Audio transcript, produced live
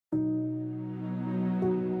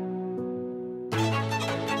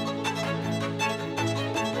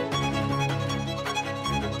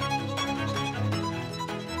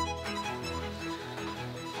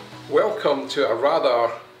welcome to a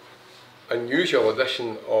rather unusual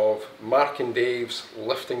edition of Mark and Dave's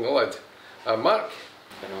Lifting the Lid. I'm Mark.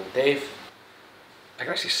 And I'm Dave. I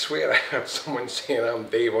can actually swear I heard someone saying I'm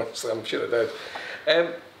Dave, honestly, I'm sure I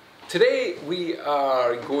did. Today we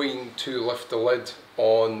are going to lift the lid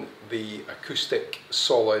on the Acoustic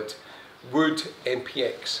Solid Wood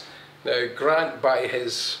MPX. Now Grant, by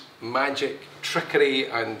his magic,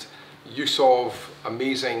 trickery and use of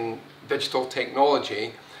amazing digital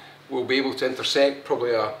technology, will be able to intersect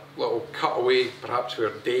probably a little cutaway, perhaps where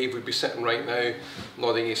Dave would be sitting right now,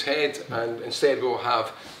 nodding his head, and instead we'll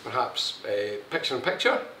have perhaps a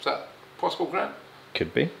picture-in-picture. Is that possible, Grant?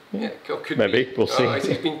 Could be. Yeah, could maybe. be. We'll see.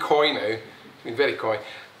 He's been coy now, he's been very coy,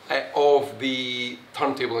 of the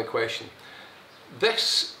turntable in question.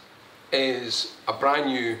 This is a brand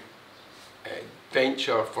new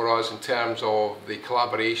venture for us in terms of the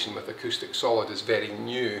collaboration with Acoustic Solid is very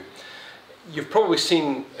new. You've probably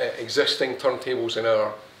seen existing turntables in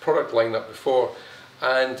our product lineup before,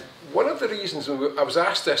 and one of the reasons, I was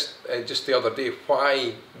asked this just the other day,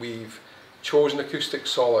 why we've chosen Acoustic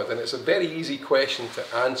Solid, and it's a very easy question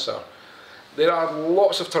to answer. There are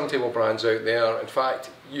lots of turntable brands out there. In fact,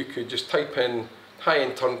 you could just type in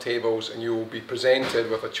high-end turntables and you will be presented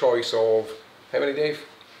with a choice of, how many, Dave?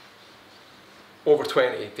 Over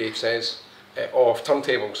 20, Dave says, of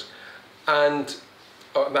turntables. And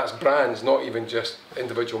that's brands, not even just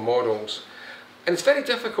individual models. And it's very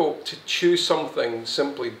difficult to choose something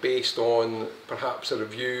simply based on perhaps a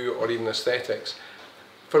review or even aesthetics.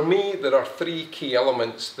 For me, there are three key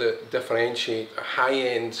elements that differentiate a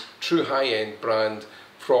high-end, true high-end brand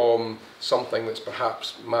from something that's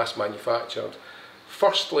perhaps mass manufactured.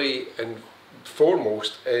 Firstly and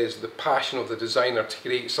foremost is the passion of the designer to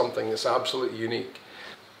create something that's absolutely unique.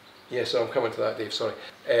 Yeah, so I'm coming to that, Dave, sorry.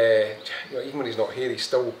 You know, even when he's not here, he's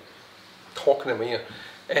still talking to me.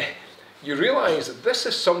 You realise that this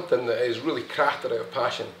is something that is really crafted out of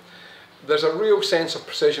passion. There's a real sense of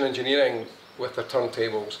precision engineering with the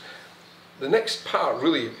turntables. The next part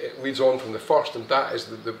really leads on from the first, and that is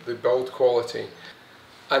the build quality.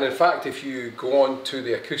 And in fact, if you go on to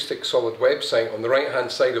the Acoustic Solid website, on the right hand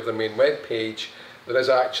side of the main web page, there is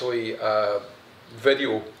actually a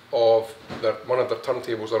video of one of their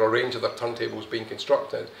turntables, or a range of their turntables being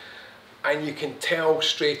constructed. And you can tell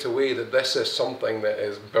straight away that this is something that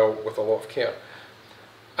is built with a lot of care.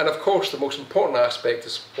 And of course, the most important aspect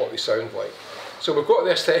is what they sound like. So we've got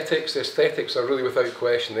the aesthetics are really without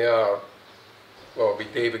question. They are, well,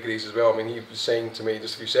 Dave agrees as well. I mean, he was saying to me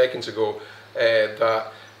just a few seconds ago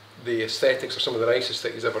that the aesthetics are some of the nicest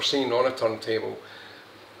that he's ever seen on a turntable.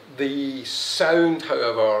 The sound,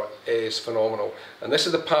 however, is phenomenal. And this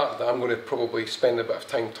is the part that I'm going to probably spend a bit of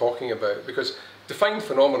time talking about, because define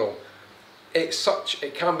phenomenal, it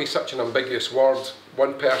can be such an ambiguous word.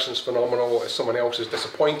 One person's phenomenal, someone else is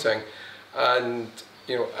disappointing. And,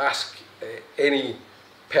 you know, ask any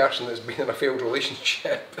person that's been in a failed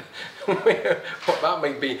relationship what that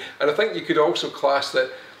might be. And I think you could also class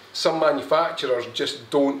that some manufacturers just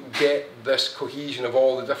don't get this cohesion of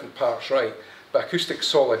all the different parts right, but Acoustic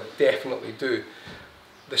Solid definitely do.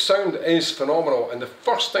 The sound is phenomenal, and the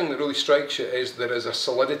first thing that really strikes you is there is a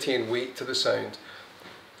solidity and weight to the sound.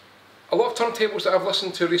 A lot of turntables that I've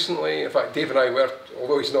listened to recently, in fact Dave and I were,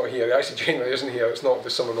 although he's not here, he actually genuinely isn't here, it's not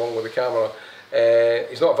there's something wrong with the camera.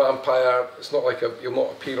 He's not a vampire, it's not like he'll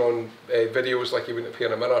not appear on videos like he wouldn't appear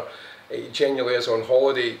in a mirror. He genuinely is on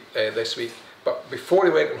holiday this week. But before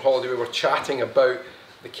he went on holiday, we were chatting about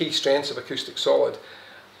the key strengths of Acoustic Solid.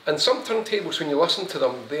 And some turntables, when you listen to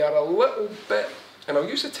them, they are a little bit, and I'll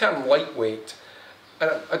use the term lightweight,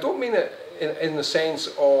 and I don't mean it in the sense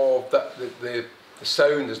of that the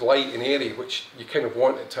sound is light and airy, which you kind of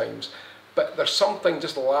want at times, but there's something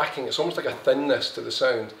just lacking. It's almost like a thinness to the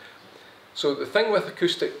sound. So the thing with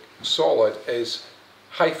Acoustic Solid is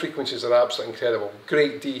high frequencies are absolutely incredible,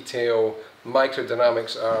 great detail,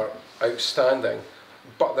 microdynamics are outstanding,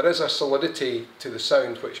 but there is a solidity to the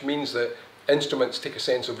sound, which means that instruments take a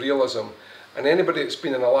sense of realism. And anybody that's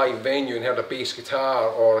been in a live venue and heard a bass guitar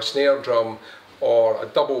or a snare drum or a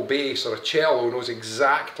double bass or a cello knows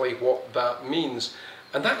exactly what that means.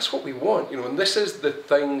 And that's what we want, you know, and this is the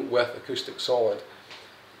thing with Acoustic Solid.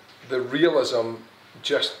 The realism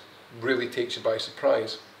just really takes you by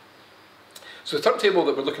surprise. So the turntable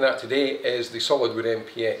that we're looking at today is the Solid Wood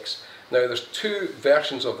MPX. Now there's two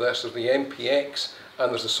versions of this, there's the MPX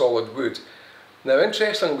and there's the Solid Wood. Now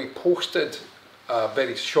interestingly, we posted a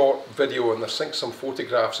very short video and there's some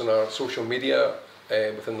photographs on our social media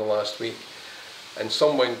within the last week, and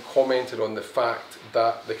someone commented on the fact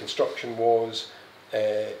that the construction was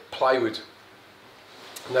plywood.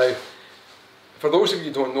 Now For those of you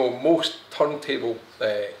who don't know, most turntable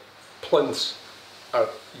plinths are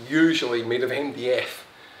usually made of MDF,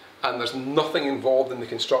 and there's nothing involved in the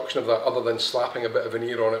construction of that other than slapping a bit of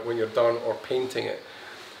veneer on it when you're done or painting it.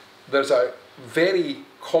 There's a very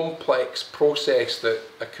complex process that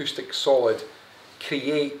Acoustic Solid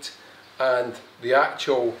create, and the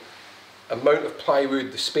actual amount of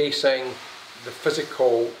plywood, the spacing, the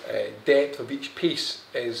physical depth of each piece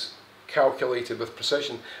is calculated with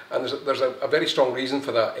precision, and there's a very strong reason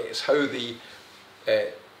for that. It's how the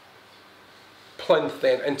plinth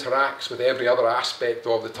then interacts with every other aspect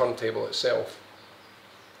of the turntable itself.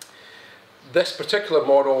 This particular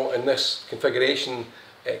model in this configuration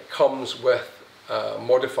comes with a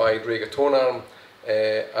modified rigatone arm,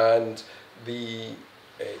 and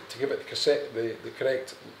to give it the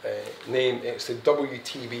correct name, it's the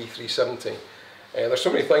WTB 370. There's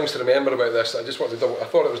so many things to remember about this. I just wanted to I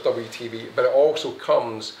thought it was WTB, but it also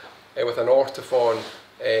comes with an Ortofon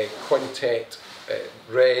Quintet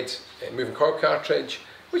red moving coil cartridge,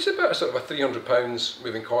 which is about sort of a £300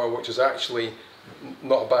 moving coil, which is actually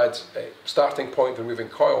not a bad starting point for moving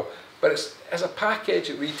coil. But as a package,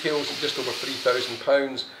 it retails at just over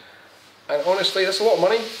 £3,000, and honestly, that's a lot of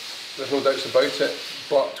money. There's no doubts about it.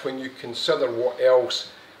 But when you consider what else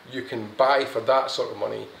you can buy for that sort of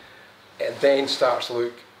money, it then starts to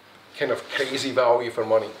look kind of crazy value for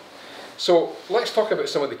money. So let's talk about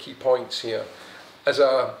some of the key points here. As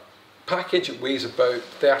a package, it weighs about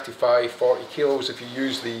 35–40 kilos. If you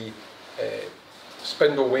use the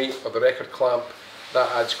spindle weight of the record clamp,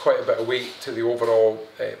 that adds quite a bit of weight to the overall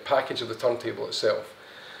package of the turntable itself.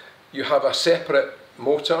 You have a separate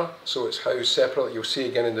motor, so it's housed separately. You'll see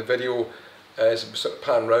again in the video as we sort of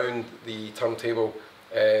pan round the turntable.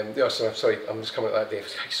 Sorry, I'm just coming at that, Dave.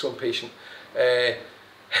 He's so impatient. There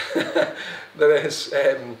is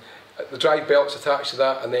the drive belts attached to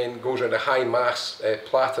that, and then goes around a high mass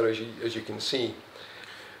platter, as you can see.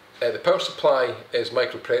 The power supply is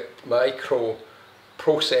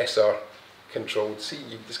microprocessor controlled. See,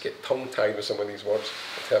 you just get tongue-tied with some of these words,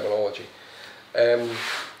 the terminology.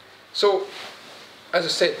 So, as I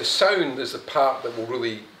said, the sound is the part that will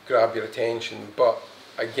really grab your attention, but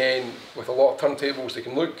again, with a lot of turntables, they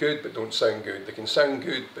can look good but don't sound good. They can sound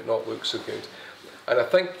good but not look so good. And I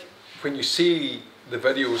think when you see the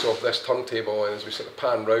videos of this turntable, and as we sort of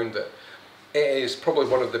pan round it, it is probably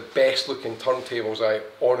one of the best looking turntables I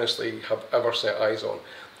honestly have ever set eyes on.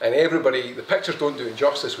 And everybody, the pictures don't do it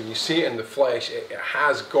justice. When you see it in the flesh, it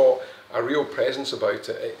has got a real presence about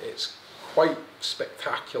it. It's quite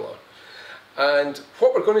spectacular. And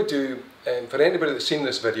what we're going to do, for anybody that's seen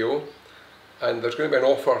this video, and there's going to be an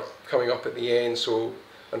offer coming up at the end, so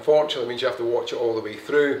unfortunately it means you have to watch it all the way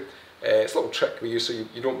through. It's a little trick we use so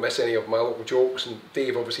you don't miss any of my little jokes, and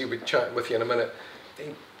Dave obviously will be chatting with you in a minute.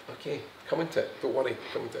 Dave, okay, come into it, don't worry,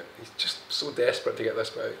 come into it. He's just so desperate to get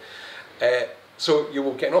this bit out. So you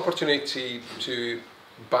will get an opportunity to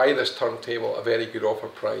buy this turntable at a very good offer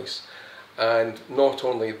price, and not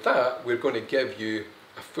only that, we're going to give you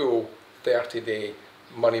a full 30-day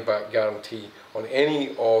money-back guarantee on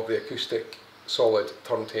any of the Acoustic Solid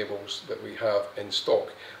turntables that we have in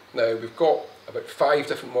stock. Now, we've got about 5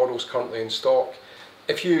 different models currently in stock.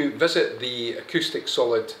 If you visit the Acoustic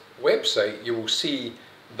Solid website, you will see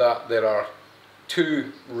that there are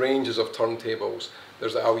 2 ranges of turntables.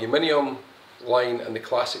 There's the aluminium line and the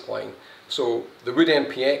classic line. So the wood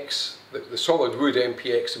MPX, the solid wood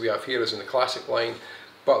MPX that we have here is in the classic line,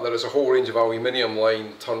 but there is a whole range of aluminium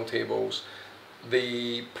line turntables.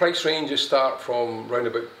 The price ranges start from around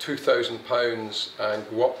about £2,000 and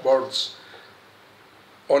go upwards.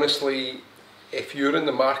 Honestly, if you're in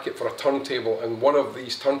the market for a turntable and one of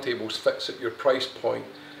these turntables fits at your price point,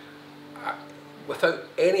 without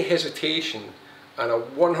any hesitation, and a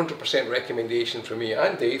 100% recommendation from me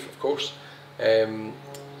and Dave, of course,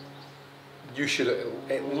 you should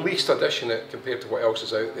at least audition it compared to what else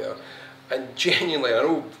is out there. And genuinely, I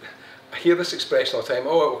know I hear this expression all the time,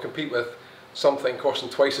 oh, it will compete with something costing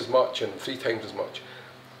twice as much and 3 times as much.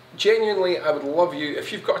 Genuinely, I would love you,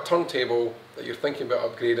 if you've got a turntable that you're thinking about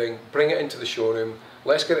upgrading, bring it into the showroom,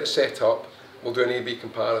 let's get it set up, we'll do an A/B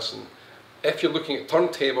comparison. If you're looking at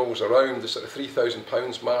turntables around the sort of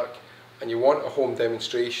 £3,000 mark and you want a home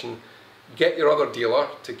demonstration, get your other dealer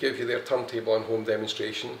to give you their turntable and home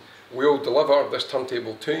demonstration. We'll deliver this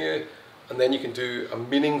turntable to you, and then you can do a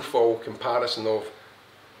meaningful comparison of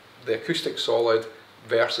the Acoustic Solid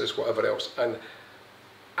versus whatever else. And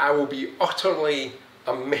I will be utterly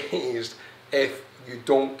amazed if you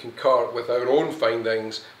don't concur with our own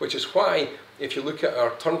findings, which is why if you look at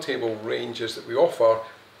our turntable ranges that we offer,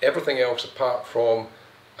 everything else apart from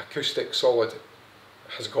Acoustic Solid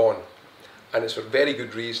has gone. and it's for very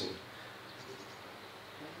good reason.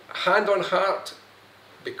 Hand on heart,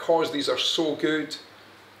 because these are so good,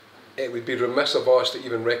 it would be remiss of us to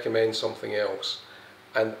even recommend something else.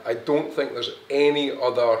 And I don't think there's any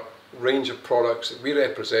other range of products that we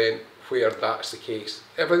represent where that's the case.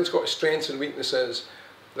 Everything's got strengths and weaknesses.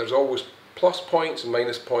 There's always plus points and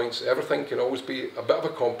minus points. Everything can always be a bit of a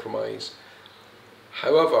compromise.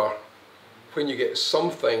 However, when you get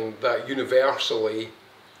something that universally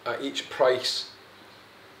at each price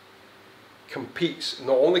competes,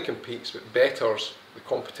 not only competes but betters the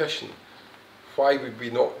competition, why would we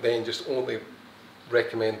not then just only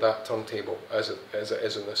recommend that turntable as it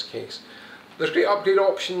is in this case? There's great upgrade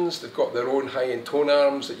options. They've got their own high-end tone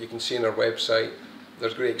arms that you can see on our website.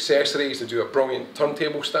 There's great accessories. They do a brilliant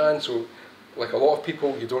turntable stand, so like a lot of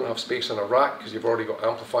people, you don't have space on a rack because you've already got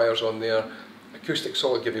amplifiers on there. Acoustic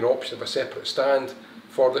Solid give you an option of a separate stand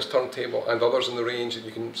for this turntable and others in the range that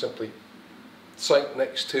you can simply site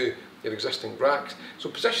next to your existing racks. So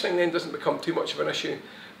positioning then doesn't become too much of an issue,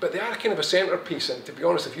 but they are kind of a centerpiece, and to be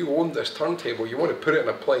honest, if you own this turntable, you want to put it in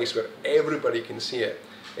a place where everybody can see it.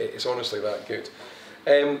 It's honestly that good.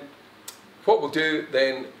 What we'll do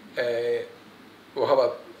then, we'll have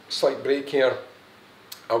a slight break here.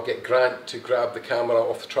 I'll get Grant to grab the camera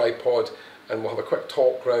off the tripod and we'll have a quick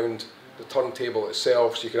talk round the turntable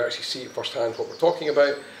itself so you can actually see firsthand what we're talking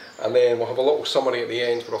about, and then we'll have a little summary at the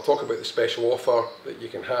end where I'll talk about the special offer that you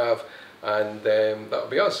can have, and that'll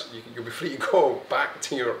be us. You'll be free to go back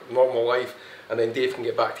to your normal life, and then Dave can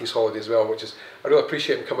get back to his holiday as well, which is, I really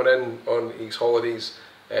appreciate him coming in on his holidays.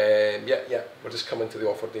 Yeah, we're just coming to the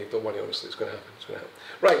offer, Dave, don't worry, honestly, it's going to happen, it's going to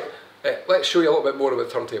happen. Right, let's show you a little bit more about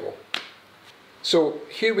the turntable. So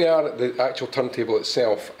here we are at the actual turntable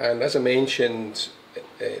itself, and as I mentioned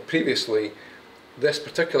previously, this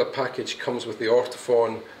particular package comes with the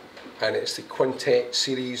Ortophon, and it's the Quintet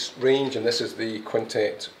series range, and this is the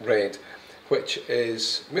Quintet Red, which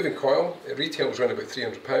is moving coil. It retails around about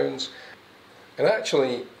 £300, and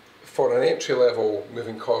actually for an entry-level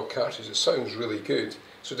moving coil cartridge it sounds really good.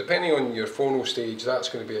 So depending on your phono stage, that's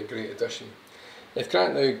going to be a great addition. If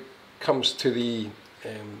Grant now comes to the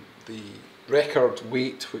record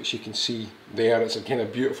weight, which you can see there, it's again a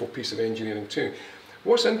beautiful piece of engineering too.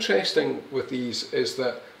 What's interesting with these is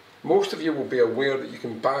that most of you will be aware that you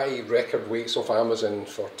can buy record weights off Amazon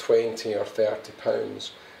for £20 or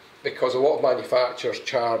 £30, because a lot of manufacturers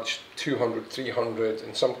charge £200, £300,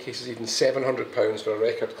 in some cases even £700 for a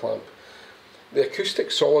record clamp. The Acoustic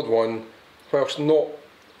Solid one, whilst not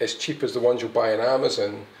as cheap as the ones you'll buy on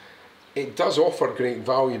Amazon, it does offer great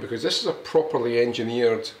value because this is a properly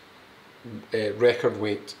engineered record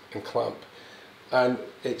weight and clamp, and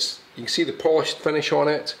you can see the polished finish on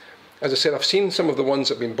it. As I said, I've seen some of the ones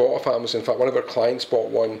that have been bought off Amazon. In fact, one of our clients bought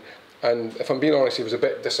one, and if I'm being honest, he was a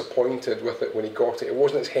bit disappointed with it when he got it. It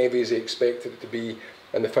wasn't as heavy as he expected it to be,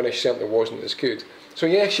 and the finish certainly wasn't as good. So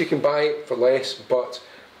yes, you can buy it for less, but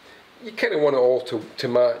you kind of want it all to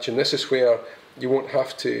match, and this is where you won't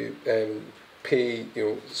have to pay,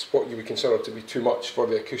 what you would consider to be too much for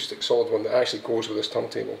the Acoustic Solid one that actually goes with this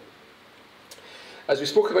turntable. As we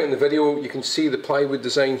spoke about in the video, you can see the plywood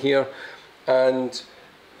design here, and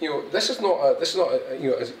this is not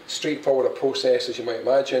as straightforward a process as you might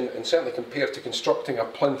imagine, and certainly compared to constructing a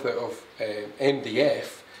plinth out of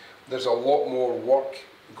MDF, there's a lot more work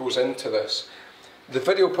goes into this. The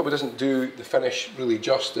video probably doesn't do the finish really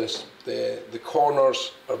justice. The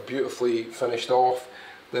corners are beautifully finished off.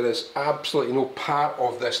 There is absolutely no part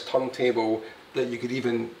of this turntable that you could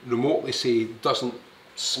even remotely say doesn't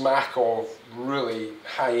smack of really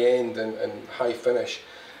high end and high finish.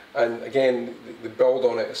 And again, the build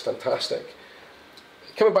on it is fantastic.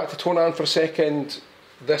 Coming back to tone arm for a second,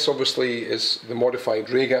 this obviously is the modified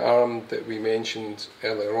Rega arm that we mentioned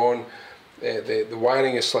earlier on. The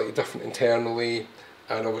wiring is slightly different internally,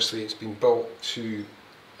 and obviously it's been built to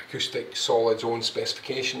Acoustic Solid's own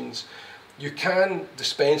specifications. You can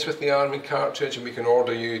dispense with the arm and cartridge, and we can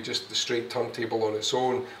order you just the straight turntable on its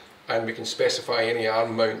own, and we can specify any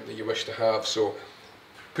arm mount that you wish to have. So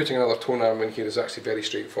putting another tone arm in here is actually very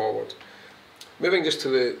straightforward. Moving just to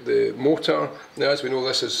the motor, now as we know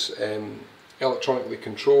this is electronically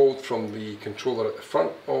controlled from the controller at the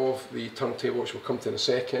front of the turntable, which we'll come to in a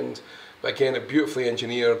second. But again, a beautifully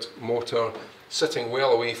engineered motor sitting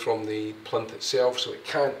well away from the plinth itself, so it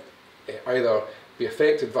can't either be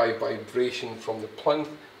affected by vibration from the plinth,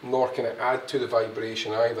 nor can it add to the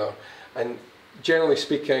vibration either. And generally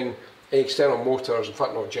speaking, external motors, in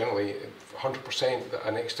fact not generally, 100% that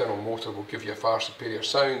an external motor will give you a far superior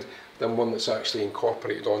sound than one that's actually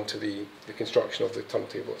incorporated onto the construction of the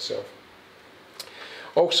turntable itself.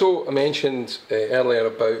 Also, I mentioned earlier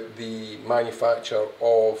about the manufacture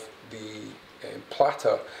of the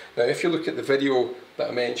platter. Now, if you look at the video that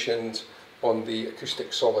I mentioned on the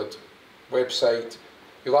Acoustic Solid website,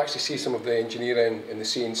 you'll actually see some of the engineering and the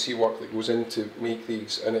CNC work that goes in to make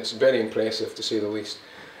these, and it's very impressive to say the least.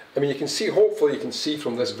 I mean, you can see, hopefully you can see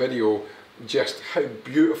from this video just how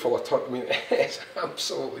beautiful I mean, it's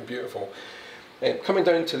absolutely beautiful. Coming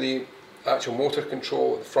down to the actual motor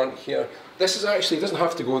control at the front here, this is actually, it doesn't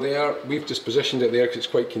have to go there, we've just positioned it there because it's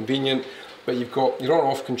quite convenient, but you've got your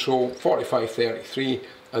on-off control, 45-33,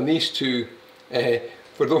 and these two,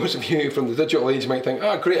 for those of you from the digital age might think,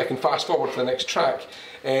 ah great, I can fast forward to the next track.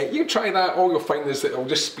 You can try that, all you'll find is that it'll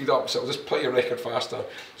just speed up, so it'll just play your record faster.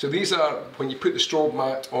 So these are, when you put the strobe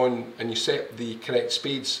mat on and you set the correct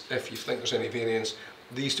speeds, if you think there's any variance,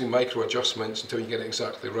 these do micro adjustments until you get it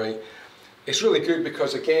exactly right. It's really good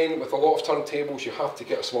because, again, with a lot of turntables you have to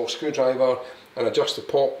get a small screwdriver and adjust the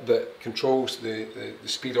pot that controls the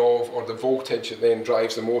speed of, or the voltage that then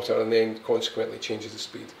drives the motor and then consequently changes the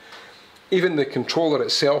speed. Even the controller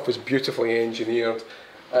itself is beautifully engineered,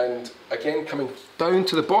 and again, coming down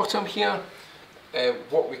to the bottom here,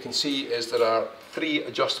 what we can see is there are 3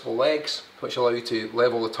 adjustable legs which allow you to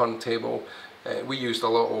level the turntable. We used a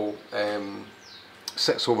little,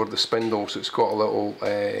 sits over the spindle, so it's got a little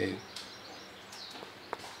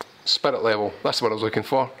spirit level, that's what I was looking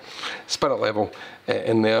for, spirit level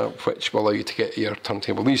in there, which will allow you to get your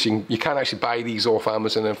turntable. These you can actually buy these off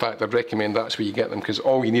Amazon. In fact, I'd recommend that's where you get them, because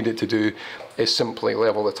all you need it to do is simply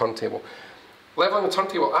level the turntable. Leveling the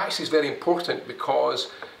turntable actually is very important,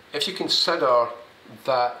 because if you consider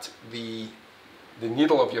that the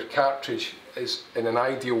needle of your cartridge is, in an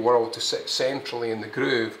ideal world, to sit centrally in the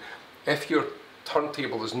groove, if your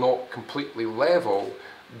turntable is not completely level,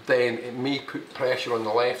 then it may put pressure on the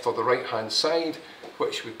left or the right hand side,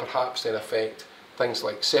 which would perhaps then affect things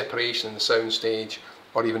like separation in the sound stage,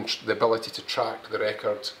 or even the ability to track the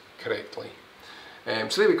record correctly.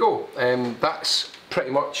 So there we go, that's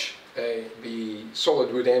pretty much the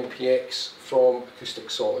Solid Wood MPX from Acoustic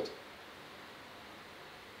Solid.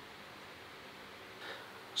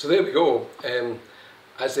 So there we go.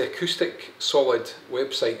 As the Acoustic Solid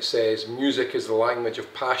website says, music is the language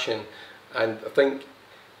of passion, and I think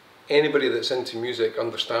anybody that's into music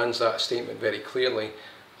understands that statement very clearly.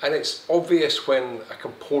 And it's obvious when a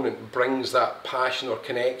component brings that passion or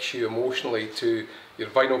connects you emotionally to your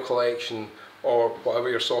vinyl collection or whatever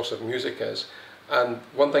your source of music is. And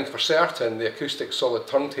one thing for certain, the Acoustic Solid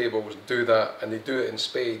turntables do that, and they do it in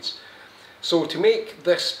spades. So to make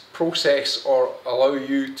this process, or allow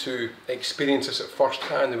you to experience this at first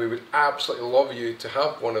hand, and we would absolutely love you to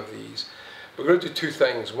have one of these, we're going to do 2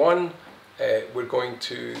 things. One, we're going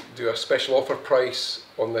to do a special offer price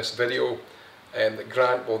on this video, and that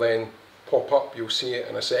Grant will then pop up, you'll see it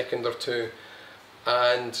in a second or 2.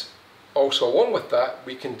 And also along with that,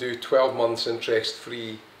 we can do 12 months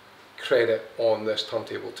interest-free credit on this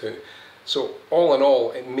turntable too. So all in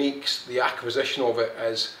all, it makes the acquisition of it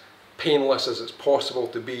as painless as it's possible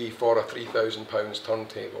to be for a £3,000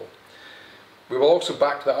 turntable. We will also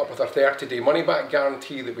back that up with our 30-day money-back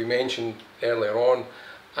guarantee that we mentioned earlier on,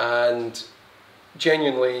 and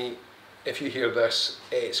genuinely, if you hear this,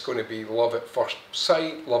 it's going to be love at first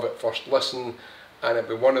sight, love at first listen, and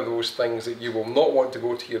it'll be one of those things that you will not want to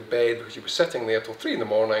go to your bed because you'll be sitting there till 3 in the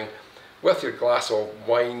morning with your glass of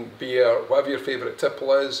wine, beer, whatever your favourite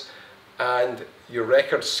tipple is, and your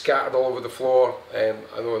records scattered all over the floor. I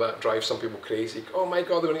know that drives some people crazy. Oh my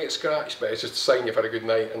god, they're going to get scratched, but it's just a sign you've had a good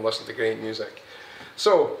night and listened to great music.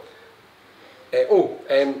 So,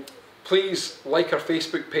 please like our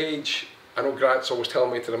Facebook page. I know Grant's always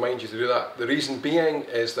telling me to remind you to do that. The reason being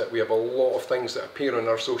is that we have a lot of things that appear on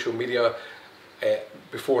our social media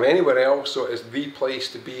before anywhere else, so it's the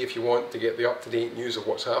place to be if you want to get the up-to-date news of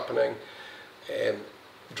what's happening.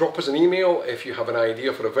 Drop us an email if you have an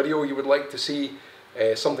idea for a video you would like to see,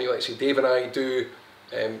 something like, say, Dave and I do.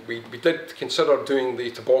 We did consider doing the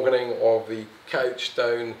tobogganing of the couch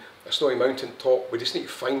down a snowy mountain top. We just need to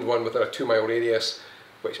find one within a 2-mile radius,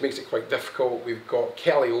 which makes it quite difficult. We've got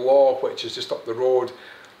Kelly Law, which is just up the road.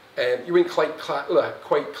 You wouldn't quite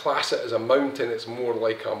class it as a mountain, it's more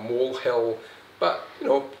like a molehill, but you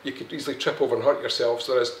know, you could easily trip over and hurt yourself,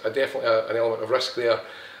 so there is definitely an element of risk there.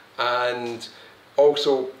 And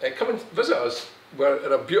also, come and visit us. We're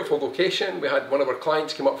at a beautiful location. We had one of our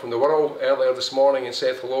clients come up from the Wirral earlier this morning and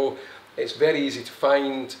said hello. It's very easy to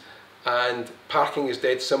find, and parking is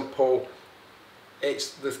dead simple.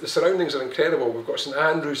 The surroundings are incredible. We've got St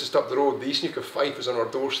Andrews just up the road. The East Neuk of Fife is on our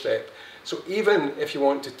doorstep. So even if you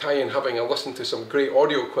want to tie in having a listen to some great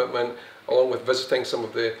audio equipment, along with visiting some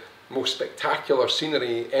of the most spectacular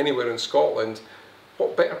scenery anywhere in Scotland,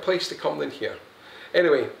 what better place to come than here?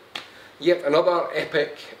 Anyway, yet another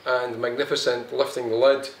epic and magnificent lifting the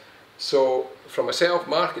lid. So from myself,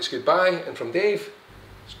 Mark, it's goodbye, and from Dave,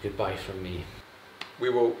 It's goodbye from me. we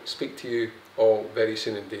will speak to you all very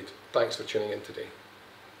soon indeed. Thanks for tuning in today.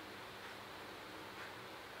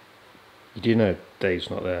 You do know Dave's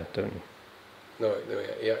not there, don't you? No,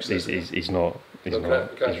 he actually He's not. He's No,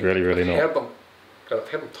 not. Grant, He's really I've not. heard him. Grant, I've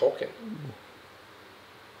heard him talking.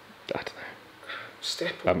 I don't know.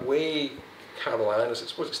 Step away, Caroline. Was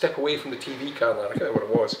it Step Away from the TV, Caroline? I can't remember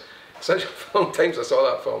what it was. Such a long time since I saw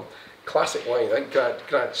that film. Classic line. I think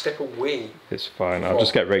Grant, step away. It's fine. I'll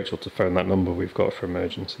just get Rachel to phone that number we've got for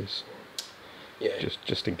emergencies. Yeah.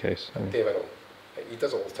 Just in case. Yeah. Dave, I know. He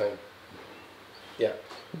does it all the time. Yeah.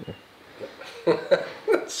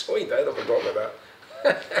 So he died. I forgot about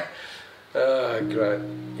that.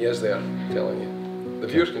 Grant. He is there, I'm telling you. The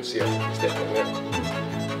viewers can see him. He's definitely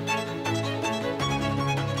there.